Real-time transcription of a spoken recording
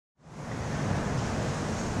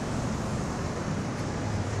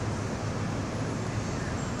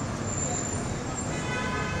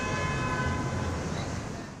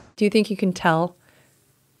Do you think you can tell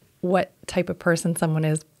what type of person someone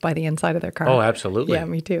is by the inside of their car? Oh, absolutely. Yeah,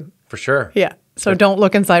 me too. For sure. Yeah. So don't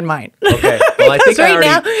look inside mine. Okay. Well, I think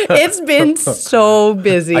now it's been so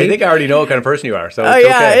busy. I think I already know what kind of person you are. So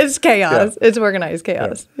it's chaos. Yeah. It's organized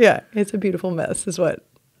chaos. Yeah. It's a beautiful mess is what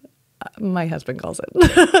my husband calls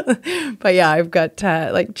it. But yeah, I've got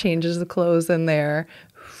like changes of clothes in there,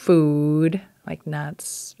 food, like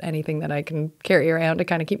nuts, anything that I can carry around to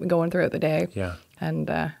kind of keep me going throughout the day. Yeah. And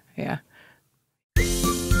yeah.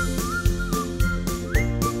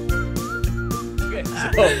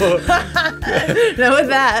 Now with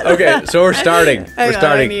that. Okay, so we're starting. We're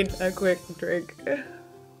starting. I need a quick drink.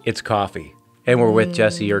 It's coffee, and we're with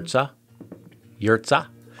Jessie Yerxa. Yerxa.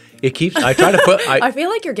 It keeps. I try to put. I feel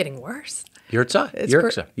like you're getting worse. Yerxa.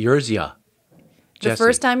 Yerxa. The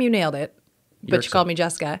first time you nailed it, but you called me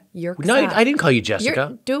Jessica. Yerxa. No, I didn't call you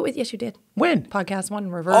Jessica. Do it with. Yes, you did. When? Podcast 1,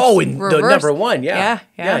 reverse. Oh, in the number 1. Yeah.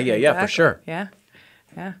 Yeah, exactly. for sure. Yeah.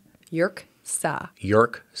 Yerxa.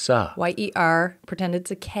 Yerxa. Y-E-R, pretend it's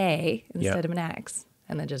a K instead of an X,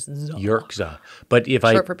 and then just Z. Yerxa. But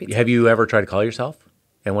have you ever tried to call yourself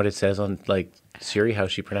and what it says on like Siri, how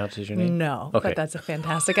she pronounces your name? No, okay. But that's a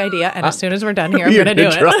fantastic idea. And as soon as we're done here, I'm going to do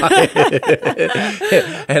it.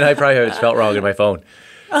 And I probably have it spelled wrong in my phone.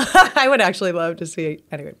 I would actually love to see.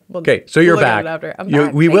 Anyway. Okay, so you're back. I'm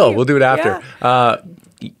back. We will. We'll do it after.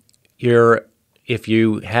 Yeah. If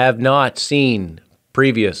you have not seen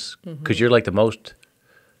previous, because you're like the most,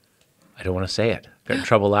 I don't want to say it, got in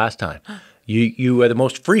trouble last time. You are the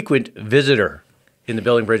most frequent visitor in the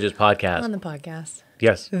Building Brydges podcast. On the podcast.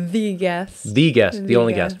 Yes. The guest. The guest. The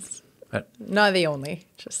only guest. Not the only,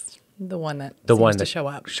 just the one that show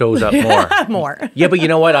up. Shows up more. More. Yeah, but you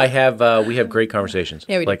know what? we have great conversations.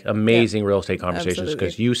 Yeah, we do. Like amazing real estate conversations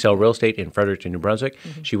because you sell real estate in Fredericton, New Brunswick.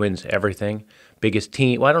 She wins everything. Biggest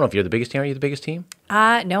team. Well, I don't know if you're the biggest team. Are you the biggest team?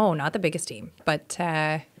 No, not the biggest team, but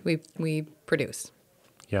we produce.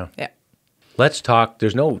 Yeah. Yeah. Let's talk.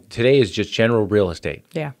 Today is just general real estate.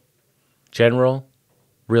 Yeah. General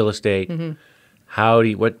real estate.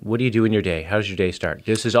 What do you do in your day? How does your day start?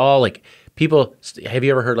 This is all like people. Have you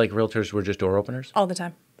ever heard like realtors were just door openers? All the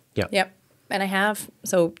time. Yeah. Yep. And I have.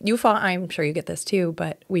 So I'm sure you get this too,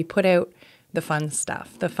 but we put out the fun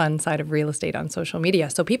stuff, the fun side of real estate on social media.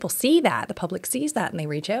 So people see that, the public sees that, and they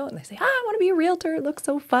reach out and they say, I want to be a realtor. It looks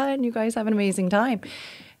so fun. You guys have an amazing time.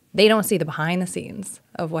 They don't see the behind the scenes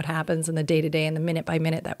of what happens in the day-to-day and the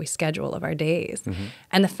minute-by-minute that we schedule of our days.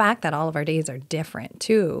 And the fact that all of our days are different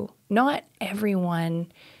too, not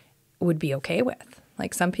everyone would be okay with.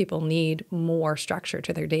 Like some people need more structure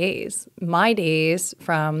to their days. My days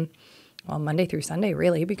from, Monday through Sunday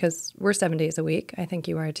really, because we're 7 days a week. I think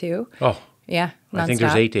you are too. Oh. Yeah, I think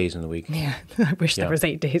there's 8 days in the week. Yeah, I wish there was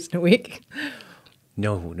 8 days in a week.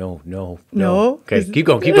 No. No? Okay, keep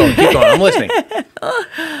going. I'm listening.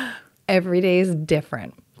 Every day is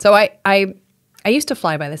different. So I used to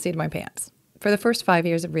fly by the seat of my pants. For the first 5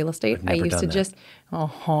 years of real estate, I used to just,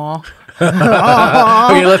 Okay,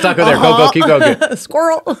 let's not go there. Go, keep going.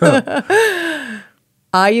 Squirrel.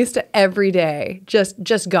 I used to every day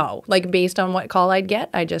just go. Like based on what call I'd get,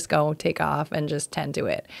 I just go, take off, and just tend to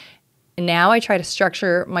it. Now I try to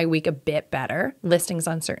structure my week a bit better. Listings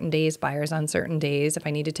on certain days, buyers on certain days. If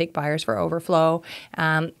I need to take buyers for overflow,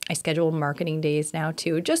 I schedule marketing days now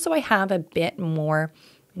too, just so I have a bit more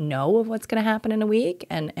know of what's going to happen in a week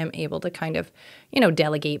and am able to kind of,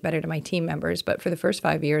 delegate better to my team members. But for the first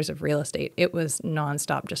 5 years of real estate, it was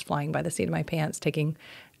nonstop, just flying by the seat of my pants, taking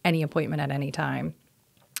any appointment at any time.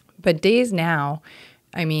 But days now,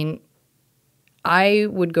 I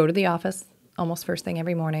would go to the office almost first thing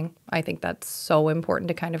every morning. I think that's so important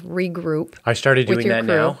to kind of regroup. I started doing that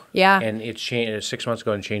crew. now. Yeah. And it changed 6 months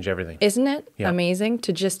ago and changed everything. Isn't it amazing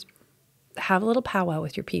to just have a little powwow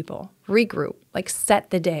with your people, regroup, like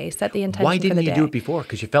set the day, set the intention for the day. Why didn't you do it before?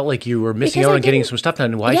 Because you felt like you were missing out on getting some stuff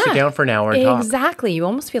done. Why sit down for an hour and talk? Exactly. You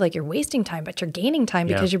almost feel like you're wasting time, but you're gaining time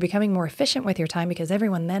because you're becoming more efficient with your time because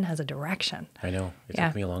everyone then has a direction. I know. It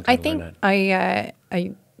took me a long time to learn that.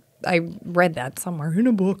 I read that somewhere in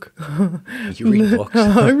a book. You read books?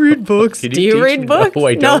 I read books. Do you read books? No,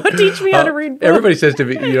 I don't. No, teach me how to read books. Everybody says to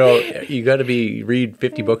me, you got to read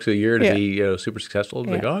 50 books a year to be super successful.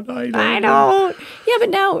 Like, I don't. Yeah,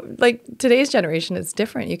 but now, like today's generation is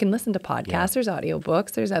different. You can listen to podcasts. There's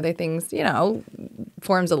audiobooks. There's other things,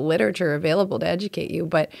 forms of literature available to educate you.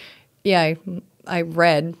 But yeah, I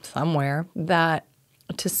read somewhere that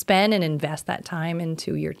to spend and invest that time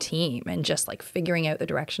into your team and just like figuring out the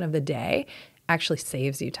direction of the day actually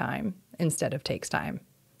saves you time instead of takes time.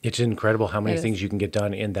 It's incredible how many things you can get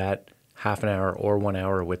done in that half an hour or 1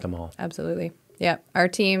 hour with them all. Absolutely. Yeah. Our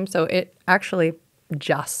team, so it actually,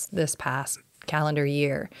 just this past calendar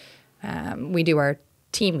year, we do our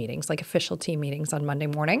team meetings, like official team meetings on Monday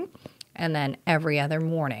morning. And then every other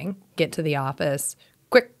morning, get to the office,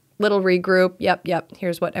 quick little regroup. Yep.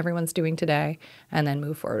 Here's what everyone's doing today. And then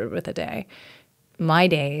move forward with the day. My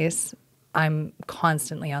days, I'm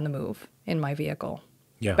constantly on the move in my vehicle.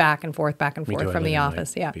 Yeah. Back and forth Me too. from the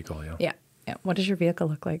office. Yeah. Vehicle, Yeah. What does your vehicle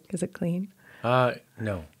look like? Is it clean?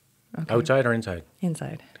 No. Okay. Outside or inside?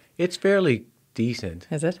 Inside. It's fairly decent.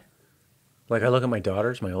 Is it? Like I look at my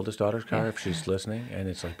oldest daughter's car, if she's listening, and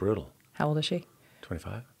it's like brutal. How old is she?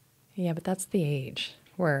 25. Yeah, but that's the age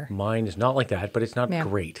where... Mine is not like that, but it's not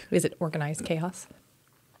great. Is it organized chaos?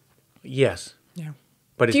 Yes. Yeah.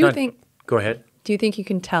 But it's Do you not... think... Go ahead. Do you think you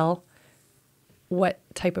can tell what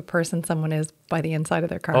type of person someone is by the inside of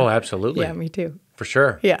their car? Oh, absolutely. Yeah, me too. For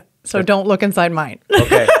sure. Yeah. So don't look inside mine.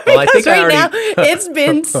 Okay. Well, I think I right already... now, it's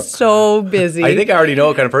been so busy. I think I already know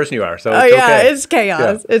what kind of person you are, so Oh, it's yeah, okay. it's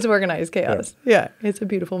chaos. Yeah. It's organized chaos. Yeah, it's a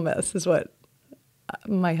beautiful mess is what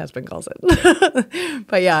my husband calls it.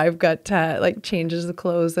 But yeah, I've got like changes of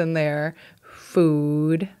clothes in there,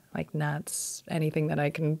 food, like nuts, anything that I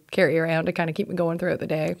can carry around to kind of keep me going throughout the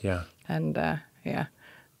day. Yeah. And yeah.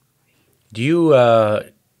 Do you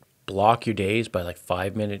block your days by like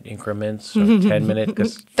 5-minute increments or 10-minute?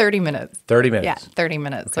 30 minutes. 30 minutes. Yeah, 30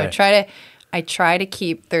 minutes. So Okay. I try to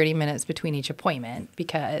keep 30 minutes between each appointment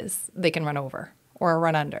because they can run over or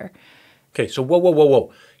run under. Okay, so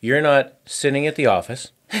whoa. You're not sitting at the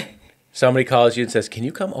office. Somebody calls you and says, "Can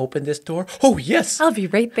you come open this door?" Oh, yes. I'll be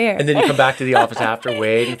right there. And then you come back to the office after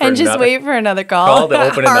waiting for and just wait for another call to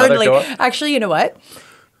open another door. Actually, you know what?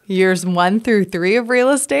 Years 1 through 3 of real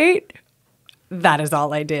estate, that is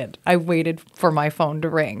all I did. I waited for my phone to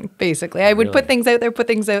ring, basically. I would Really? put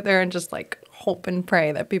things out there and just like hope and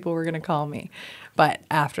pray that people were going to call me. But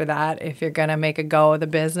after that, if you're going to make a go of the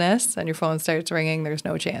business and your phone starts ringing, there's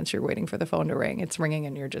no chance you're waiting for the phone to ring. It's ringing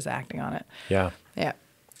and you're just acting on it. Yeah. Yeah.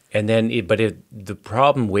 And then, the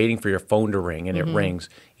problem waiting for your phone to ring and it rings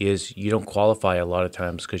is you don't qualify a lot of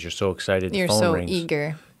times because you're so excited You're the phone so rings.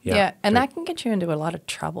 eager. Yeah. Yeah. And that can get you into a lot of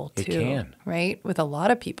trouble too. It can. Right? With a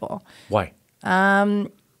lot of people. Why? And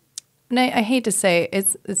I hate to say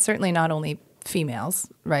it's certainly not only females,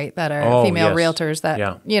 right, that are Oh, female yes. realtors that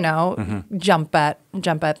Yeah. jump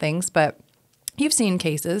at things, but you've seen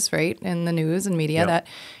cases, right, in the news and media Yeah.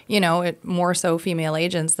 that more so female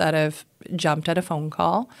agents that have jumped at a phone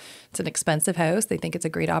call. It's an expensive house. They think it's a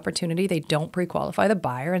great opportunity. They don't pre-qualify the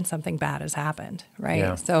buyer, and something bad has happened, right?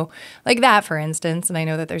 Yeah. So, like that, for instance, and I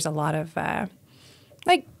know that there's a lot of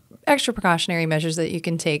like extra precautionary measures that you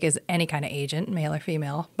can take as any kind of agent, male or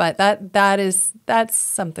female. But that's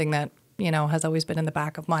something that has always been in the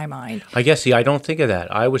back of my mind. I guess, I don't think of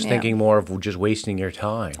that. I was Yeah. thinking more of just wasting your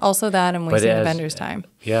time. Also, that and wasting the as- vendor's time.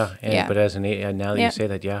 Yeah. Yeah. But as now that Yeah. you say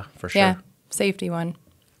that, yeah, for sure. Yeah, safety one.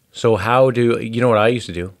 So how you know what I used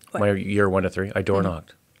to do? My year 1 to 3, I door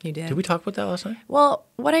knocked. You did. Did we talk about that last night? Well,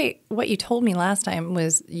 what you told me last time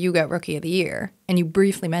was you got Rookie of the Year, and you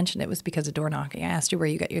briefly mentioned it was because of door knocking. I asked you where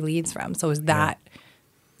you got your leads from. So is that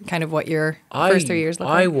kind of what your first 3 years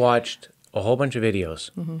looked I like? watched a whole bunch of videos,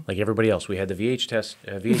 like everybody else. We had the VHS.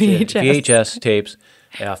 VHS tapes.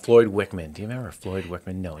 Floyd Wickman. Do you remember Floyd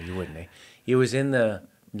Wickman? No, you wouldn't. It was in the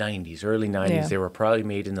 90s, early 90s. Yeah. They were probably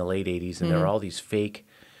made in the late 80s, and there were all these fake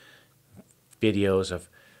videos of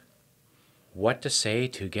what to say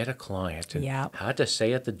to get a client and Yeah. how to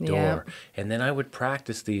say at the door. Yeah. And then I would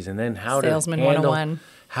practice these, and then Salesman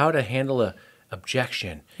how to handle a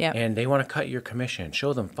objection. Yep. And they want to cut your commission.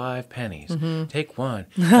 Show them 5 pennies. Take one.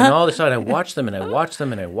 And all of a sudden I watched them and I watched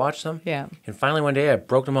them and I watched them. Yeah. And finally one day I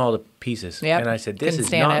broke them all to pieces. Yep. And I said, this Couldn't is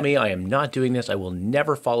stand not it. me. I am not doing this. I will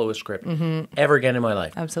never follow a script ever again in my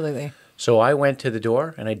life. Absolutely. So I went to the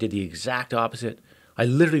door and I did the exact opposite. I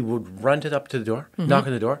literally would run up to the door, knock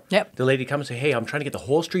on the door. Yep. The lady comes and say, hey, I'm trying to get the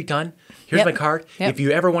whole street done. Here's Yep. my card. Yep. If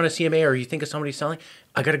you ever want to CMA or you think of somebody selling,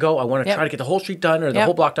 I got to go. I want to Yep. try to get the whole street done or the Yep.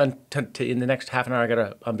 whole block done in the next half an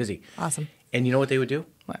hour. I'm busy. Awesome. And you know what they would do?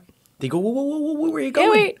 What? They go, whoa, where are you going?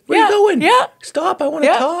 wait. Where Yeah. are you going? Yeah. Stop, I want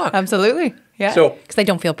to Yeah, talk. absolutely. Yeah. So- because they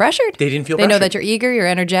don't feel pressured. They didn't feel They know pressured. that you're eager, you're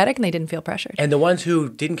energetic, and they didn't feel pressured. And the ones who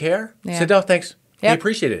didn't care Yeah. said, no, thanks. They Yep.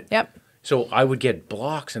 appreciate it. Yep. So I would get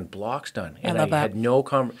blocks and blocks done. And love that.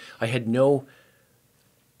 I had no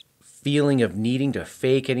feeling of needing to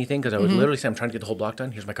fake anything because I would literally say, I'm trying to get the whole block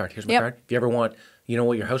done. Here's my card. Here's my Yep. card. If you ever want,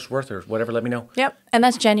 what your house is worth or whatever, let me know. Yep. And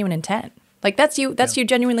that's genuine intent. Like that's you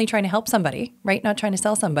genuinely trying to help somebody, right? Not trying to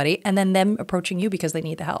sell somebody, and then them approaching you because they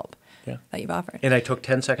need the help that you've offered. And I took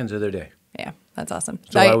 10 seconds of their day. Yeah, that's awesome.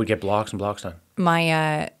 So I would get blocks and blocks done.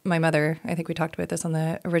 My mother, I think we talked about this on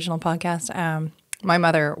the original podcast. My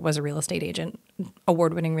mother was a real estate agent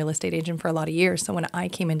award-winning real estate agent for a lot of years. So when I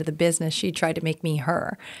came into the business, she tried to make me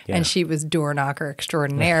her. Yeah. And she was door knocker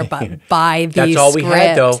extraordinaire, but by the That's all we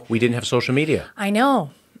had, script. though. We didn't have social media. I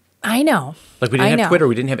know. Like, we didn't have Twitter.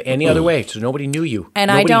 We didn't have any other way, so nobody knew you. And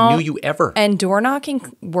nobody I don't, knew you ever. And door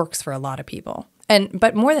knocking works for a lot of people.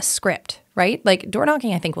 But more the script, right? Like door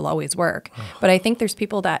knocking, I think will always work. But I think there's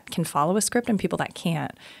people that can follow a script and people that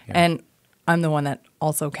can't. Yeah. And I'm the one that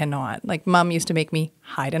also cannot. Like Mom used to make me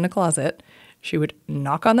hide in a closet. She would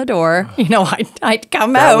knock on the door. You know, I'd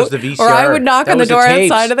come that out, was the VCR. or I would knock that on the door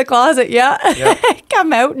tapes. outside of the closet. Yeah, I'd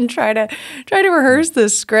come out and try to rehearse the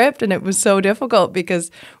script, and it was so difficult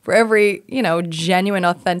because for every genuine,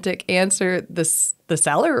 authentic answer the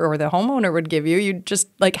seller or the homeowner would give you, you just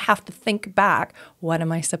like have to think back. What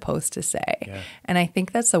am I supposed to say? Yeah. And I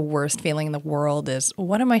think that's the worst feeling in the world is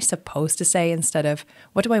what am I supposed to say instead of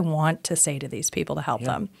what do I want to say to these people to help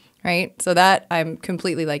them? Right? So that I'm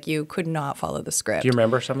completely like you, could not follow the script. Do you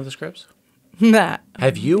remember some of the scripts? Nah.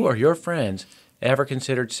 Have you or your friends ever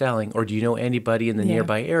considered selling, or do you know anybody in the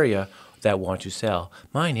nearby area that want to sell?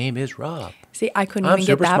 My name is Rob. See, I couldn't even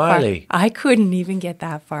get that far. I couldn't even get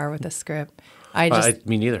that far with the script.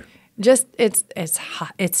 Me neither. Just it's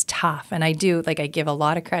tough, and I give a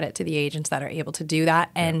lot of credit to the agents that are able to do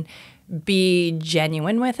that and be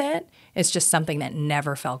genuine with it. It's just something that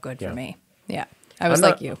never felt good for me. Yeah. I was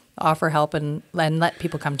like you, offer help and let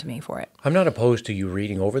people come to me for it. I'm not opposed to you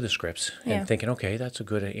reading over the scripts and thinking, okay, that's a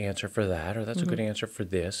good answer for that, or that's a good answer for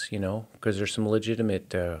this, because there's some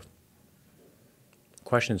legitimate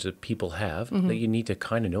questions that people have that you need to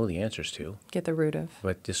kind of know the answers to. Get the root of.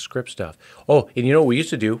 But this script stuff. Oh, and what we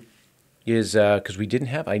used to do is, because we didn't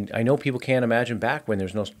have, I know people can't imagine back when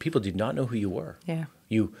people did not know who you were. Yeah.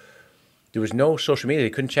 There was no social media. They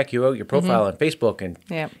couldn't check you out, your profile on Facebook,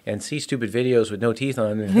 and see stupid videos with no teeth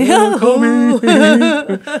on. And, call me.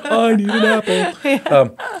 I need an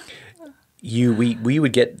apple. We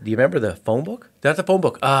would get. Do you remember the phone book? Not the phone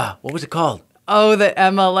book. What was it called? Oh, the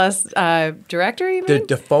MLS directory. You mean?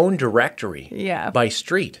 The phone directory. Yeah. By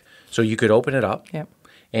street, so you could open it up. Yep.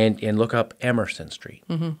 And look up Emerson Street,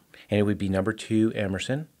 and it would be number 2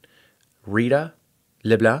 Emerson, Rita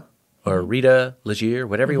LeBlanc. Or Rita Legier,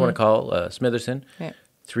 whatever you want to call Smitherson,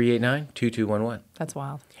 389-2211. That's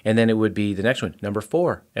wild. And then it would be the next one, number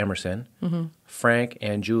 4, Emerson, Frank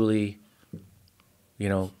and Julie,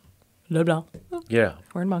 LeBlanc. Yeah.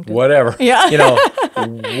 We're in Moncton. Whatever. Yeah.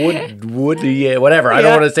 Whatever. I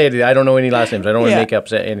don't want to say it. I don't know any last names. I don't want to make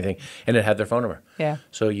up anything. And it had their phone number. Yeah.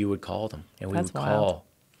 So you would call them, and we would call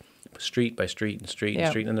street by street and street and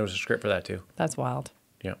street, and there was a script for that too. That's wild.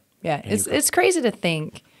 Yeah. Yeah. It's crazy to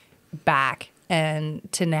think back and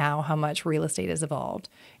to now how much real estate has evolved.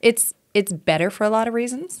 It's better for a lot of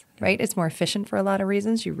reasons, right? It's more efficient for a lot of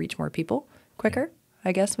reasons. You reach more people quicker,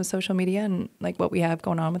 I guess, with social media and like what we have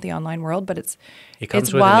going on with the online world. But it's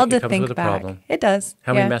wild to think back. Problem. It does.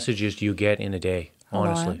 How many messages do you get in a day,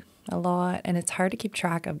 honestly? A lot. And it's hard to keep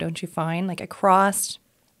track of, don't you find? Like across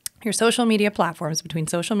your social media platforms, between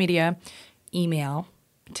social media, email,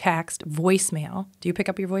 text, voicemail. Do you pick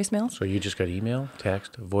up your voicemails? So you just got email,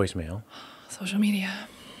 text, voicemail. Social media.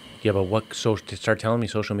 Yeah, but what? Start telling me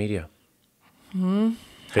social media. Facebook?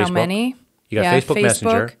 How many? You got Facebook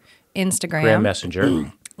Messenger, Instagram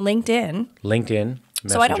Messenger, LinkedIn. Messenger.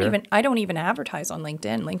 So I don't even advertise on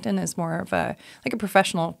LinkedIn. LinkedIn is more of a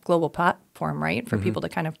professional global platform, right? For people to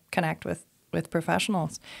kind of connect with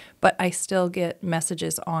professionals. But I still get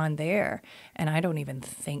messages on there, and I don't even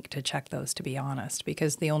think to check those, to be honest,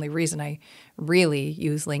 because the only reason I really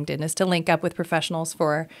use LinkedIn is to link up with professionals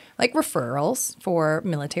for like referrals for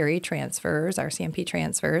military transfers, RCMP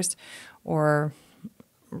transfers, or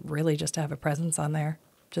really just to have a presence on there,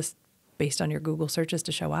 just based on your Google searches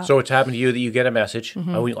to show up. So it's happened to you that you get a message.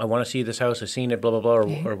 I want to see this house. I've seen it, blah, blah, blah,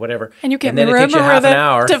 or whatever. And you can't remember it takes you half an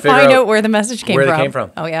hour to find out where the message came from. Where it came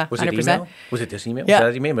from. Oh, yeah, was 100%. It email? Was it this email? Yeah.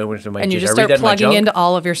 Was that email? And you just start plugging into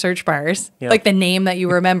all of your search bars, like the name that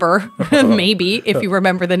you remember, maybe, if you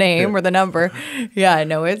remember the name or the number. Yeah,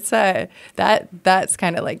 no, it's that's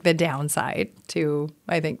kind of like the downside to,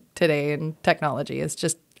 I think, today in technology is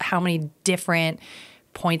just how many different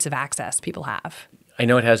points of access people have. I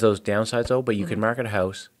know it has those downsides, though, but you can market a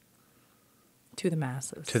house to the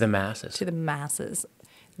masses. To the masses. To the masses.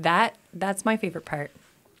 That's my favorite part.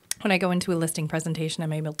 When I go into a listing presentation,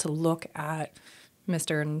 I'm able to look at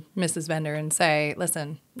Mr. and Mrs. Vendor and say,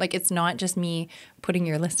 listen, like it's not just me putting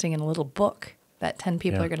your listing in a little book that 10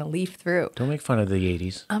 people are going to leaf through. Don't make fun of the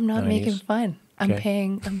 80s. I'm not 90s. Making fun. I'm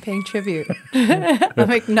paying tribute. I'm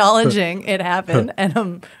acknowledging it happened, and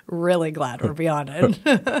I'm really glad we're beyond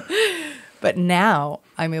it. But now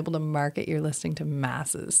I'm able to market your listing to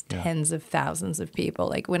masses, tens of thousands of people.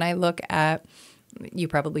 Like when I look at, you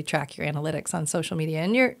probably track your analytics on social media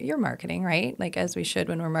and your marketing, right? Like as we should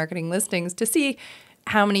when we're marketing listings to see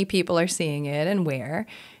how many people are seeing it and where.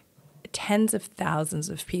 Tens of thousands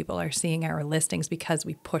of people are seeing our listings because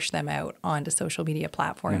we push them out onto social media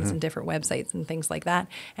platforms and different websites and things like that.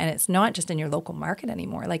 And it's not just in your local market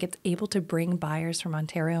anymore. Like it's able to bring buyers from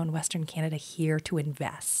Ontario and Western Canada here to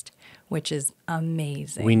invest, which is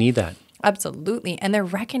amazing. We need that. Absolutely. And they're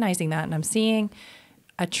recognizing that. And I'm seeing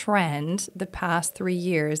a trend the past 3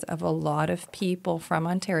 years of a lot of people from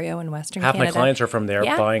Ontario and Western Half Canada. my clients are from there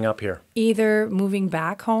buying up here. Either moving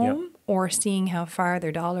back home or seeing how far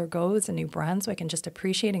their dollar goes in New Brunswick and just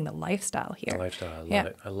appreciating the lifestyle here. The lifestyle, I love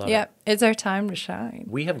it. I love it. Yeah, it's our time to shine.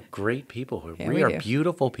 We have great people here. Yeah, we are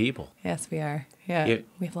beautiful people. Yes, we are. Yeah,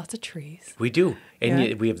 we have lots of trees. We do.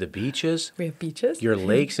 And we have the beaches. We have beaches. Your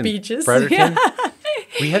lakes in beaches. Fredericton.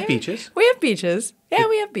 We have beaches. We have beaches. Yeah,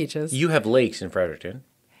 we have beaches. You have lakes in Fredericton.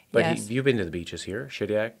 But yes. you've been to the beaches here.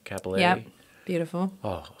 Shediac, Capillet. Yep. Beautiful.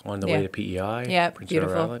 Oh, on the way to PEI. Yeah, Prince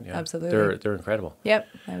beautiful. Edward Island. Yeah. Absolutely. They're incredible. Yep,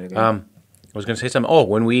 I would agree. I was going to say something. Oh,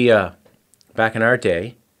 when we, back in our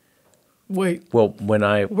day. Wait. Well, when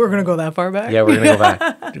I. We're going to go that far back? Yeah, we're going to go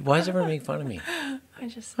back. Dude, why does everyone make fun of me?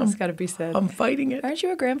 It's got to be said. I'm fighting it. Aren't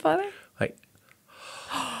you a grandfather?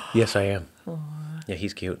 Yes, I am. Aww. Yeah,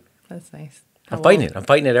 he's cute. That's nice. I'm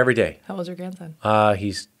fighting it every day. How old's your grandson?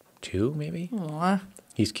 He's 2, maybe. Aww.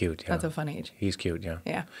 He's cute. Yeah. That's a fun age. He's cute, yeah.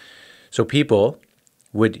 Yeah. So people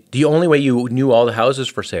the only way you knew all the houses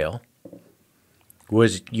for sale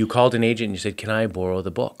was you called an agent and you said, can I borrow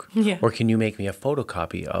the book? Yeah. Or can you make me a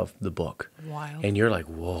photocopy of the book? Wild. And you're like,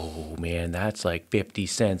 whoa, man, that's like 50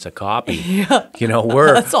 cents a copy. Yeah. You know,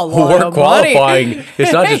 we're qualifying. Money.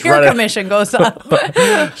 It's not just your commission goes up.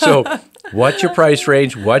 So what's your price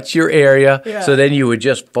range? What's your area? Yeah. So then you would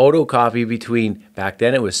just photocopy between, back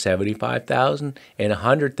then it was 75,000 and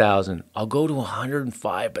 100,000. I'll go to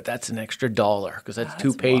 105, but that's an extra $1 because that's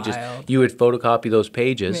 2 pages. Wild. You would photocopy those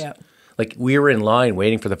pages. Yeah. Like we were in line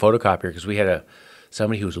waiting for the photocopier because we had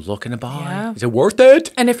somebody who was looking to buy. Yeah. Is it worth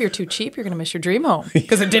it? And if you're too cheap, you're going to miss your dream home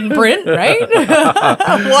because it didn't print, right?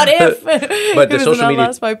 What if? But the social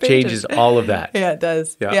media changes all of that. Yeah, it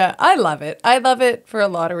does. Yeah, I love it. I love it for a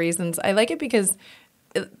lot of reasons. I like it because,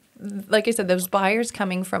 like I said, those buyers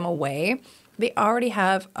coming from away, they already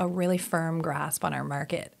have a really firm grasp on our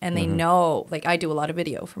market and they know, like I do a lot of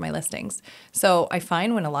video for my listings. So I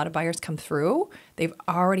find when a lot of buyers come through, they've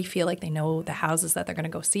already feel like they know the houses that they're going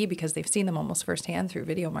to go see because they've seen them almost firsthand through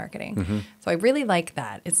video marketing. So I really like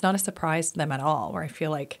that. It's not a surprise to them at all where I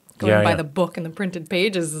feel like going by the book and the printed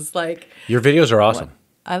pages is like. Your videos are awesome.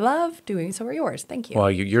 I love doing, so are yours. Thank you.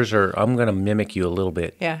 Well, yours are, I'm going to mimic you a little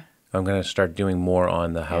bit. Yeah. I'm going to start doing more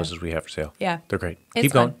on the houses we have for sale. Yeah. They're great. It's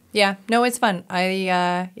Keep going. Fun. Yeah. No, it's fun.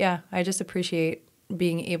 I just appreciate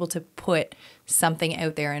being able to put something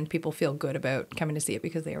out there and people feel good about coming to see it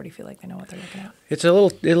because they already feel like they know what they're looking at. It's a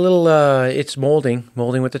little, it's molding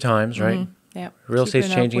with the times, right? Yeah. Real estate's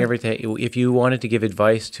changing everything. If you wanted to give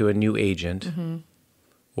advice to a new agent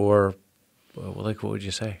or like, what would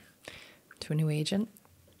you say? To a new agent?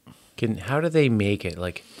 How do they make it?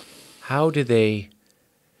 Like, how do they...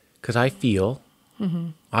 Because I feel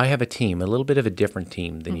I have a team, a little bit of a different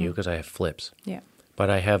team than you because I have flips. Yeah.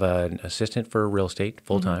 But I have an assistant for real estate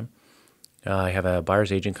full-time. I have a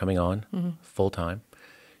buyer's agent coming on full-time.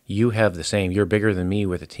 You have the same. You're bigger than me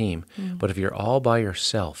with a team. But if you're all by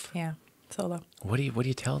yourself, solo. What do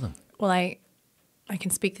you tell them? Well, I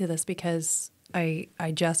can speak to this because I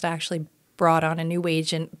just actually brought on a new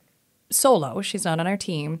agent solo. She's not on our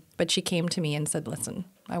team, but she came to me and said, listen,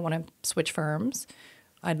 I want to switch firms.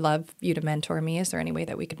 I'd love you to mentor me. Is there any way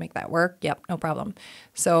that we could make that work? Yep, no problem.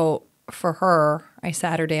 So for her, I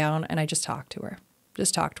sat her down and I just talked to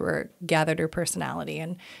her, gathered her personality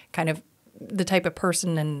and kind of the type of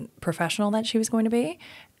person and professional that she was going to be.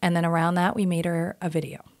 And then around that, we made her a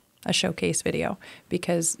video, a showcase video,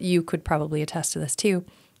 because you could probably attest to this too.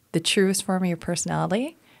 The truest form of your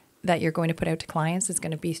personality that you're going to put out to clients is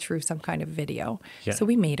going to be through some kind of video. Yeah. So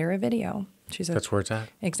we made her a video. That's where it's at.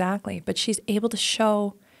 Exactly. But she's able to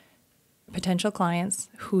show potential clients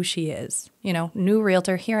who she is. You know, new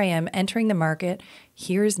realtor, here I am entering the market.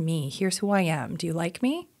 Here's me. Here's who I am. Do you like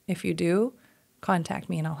me? If you do, contact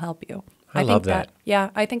me and I'll help you. I love that. Yeah,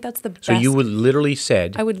 I think that's the best. So you would literally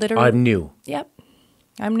said, I'm new. Yep.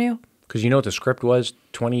 I'm new. Because you know what the script was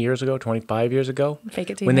 20 years ago, 25 years ago? Fake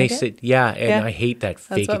it till you when make they it? said, and I hate that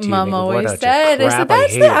fake it till you make it. That's what Mom always said.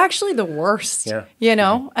 That's actually the worst. Yeah. You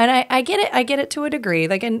know, and I get it. I get it to a degree.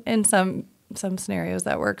 Like in some some scenarios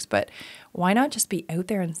that works, but why not just be out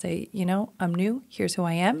there and say, you know, I'm new. Here's who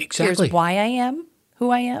I am. Exactly. Here's why I am who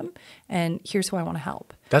I am, and here's who I want to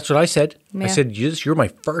help. That's what I said. Yeah. I said, you're my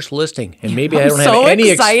first listing, and maybe I I'm don't so have any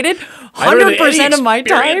excited. 100% of my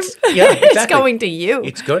time Yeah, exactly. it's going to you.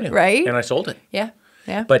 It's going to. Right? And I sold it. Yeah.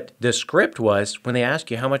 Yeah. But the script was, when they ask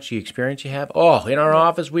you how much experience you have, in our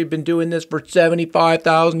office, we've been doing this for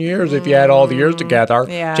 75,000 years. If you had all the years together,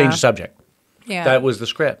 Yeah. change the subject. Yeah. That was the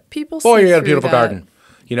script. People you see got a through beautiful that. garden.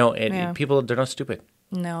 You know, and Yeah. people, they're not stupid.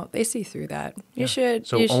 No, they see through that. You should.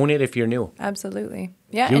 So you should- own it if you're new. Absolutely.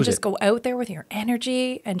 Yeah. Use and just it. go out there with your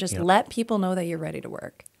energy and just let people know that you're ready to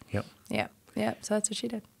work. Yep. Yeah. Yeah. So that's what she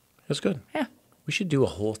did. That's good. Yeah. We should do a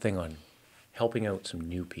whole thing on helping out some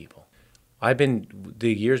new people. I've been,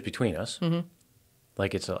 the years between us,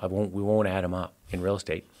 like we won't add them up in real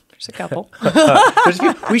estate. There's a couple.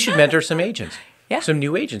 We should mentor some agents. Yeah. Some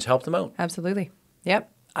new agents, help them out. Absolutely.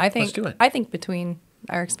 Yep. I think Let's do it. I think between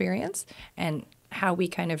our experience and how we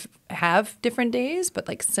kind of have different days, but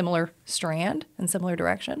like similar strand and similar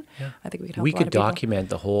direction, I think we could help We a lot could of people. document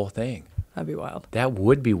the whole thing. That'd be wild. That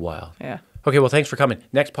would be wild. Yeah. Okay, well, thanks for coming.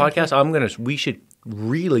 Next podcast, we should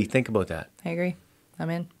really think about that. I agree. I'm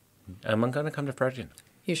in. I'm going to come to Fredericton.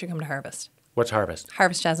 You should come to Harvest. What's Harvest?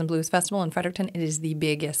 Harvest Jazz and Blues Festival in Fredericton. It is the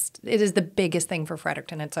biggest. It is the biggest thing for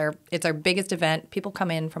Fredericton. It's our biggest event. People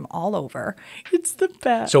come in from all over. It's the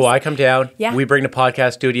best. So I come down. Yeah. We bring the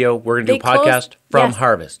podcast studio. We're going to do a They closed- podcast from yes.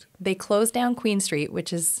 Harvest. They closed down Queen Street,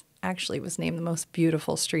 which is actually was named the most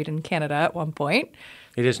beautiful street in Canada at one point.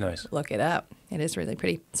 It is nice. Look it up. It is really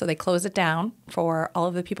pretty. So they closed it down for all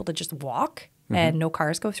of the people to just walk and no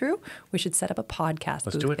cars go through. We should set up a podcast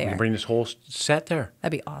Let's booth do it. there. We'll bring this whole set there.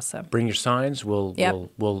 That'd be awesome. Bring your signs. We'll Yep.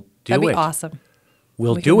 we'll do That'd it. be awesome.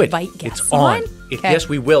 We'll We do can it. invite guests It's on. on? Okay. Yes,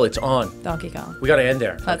 we will. It's on. Donkey Kong. We got to end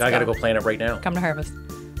there. Let's I got to go. go plan it right now. Come to Harvest.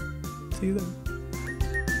 See you there.